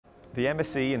The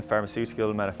MSc in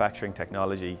Pharmaceutical Manufacturing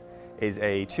Technology is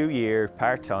a 2-year,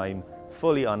 part-time,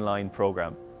 fully online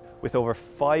programme. With over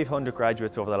 500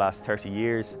 graduates over the last 30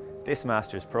 years, this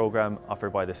Master's programme,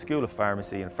 offered by the School of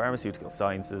Pharmacy and Pharmaceutical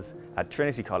Sciences at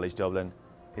Trinity College, Dublin,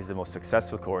 is the most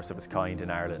successful course of its kind in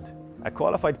Ireland. A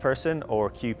qualified person, or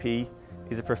QP,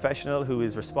 is a professional who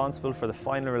is responsible for the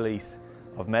final release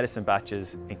of medicine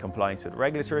batches in compliance with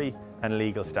regulatory and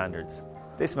legal standards.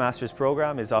 This Master's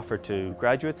programme is offered to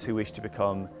graduates who wish to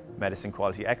become medicine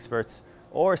quality experts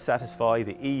or satisfy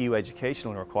the EU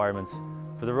educational requirements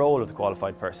for the role of the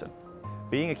qualified person.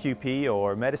 Being a QP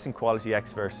or medicine quality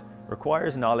expert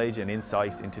requires knowledge and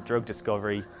insight into drug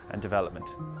discovery and development,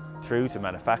 through to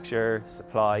manufacture,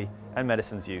 supply and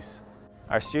medicine's use.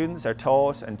 Our students are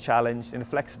taught and challenged in a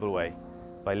flexible way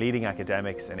by leading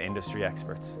academics and industry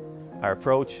experts. Our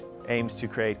approach aims to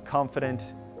create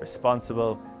confident,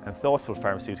 responsible and thoughtful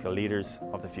pharmaceutical leaders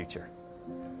of the future.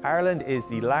 Ireland is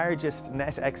the largest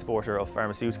net exporter of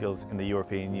pharmaceuticals in the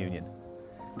European Union.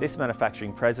 This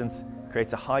manufacturing presence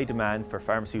creates a high demand for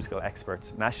pharmaceutical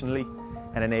experts nationally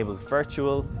and enables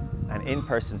virtual and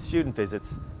in-person student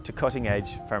visits to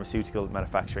cutting-edge pharmaceutical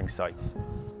manufacturing sites.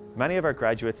 Many of our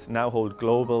graduates now hold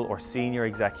global or senior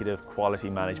executive quality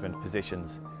management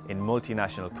positions in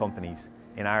multinational companies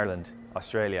in Ireland,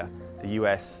 Australia, the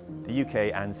US, the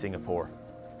UK and Singapore.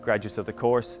 Graduates of the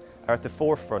course are at the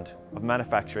forefront of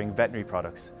manufacturing veterinary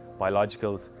products,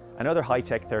 biologicals and other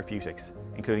high-tech therapeutics,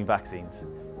 including vaccines.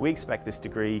 We expect this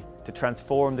degree to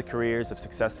transform the careers of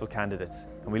successful candidates,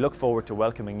 and we look forward to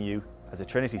welcoming you as a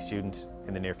Trinity student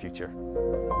in the near future.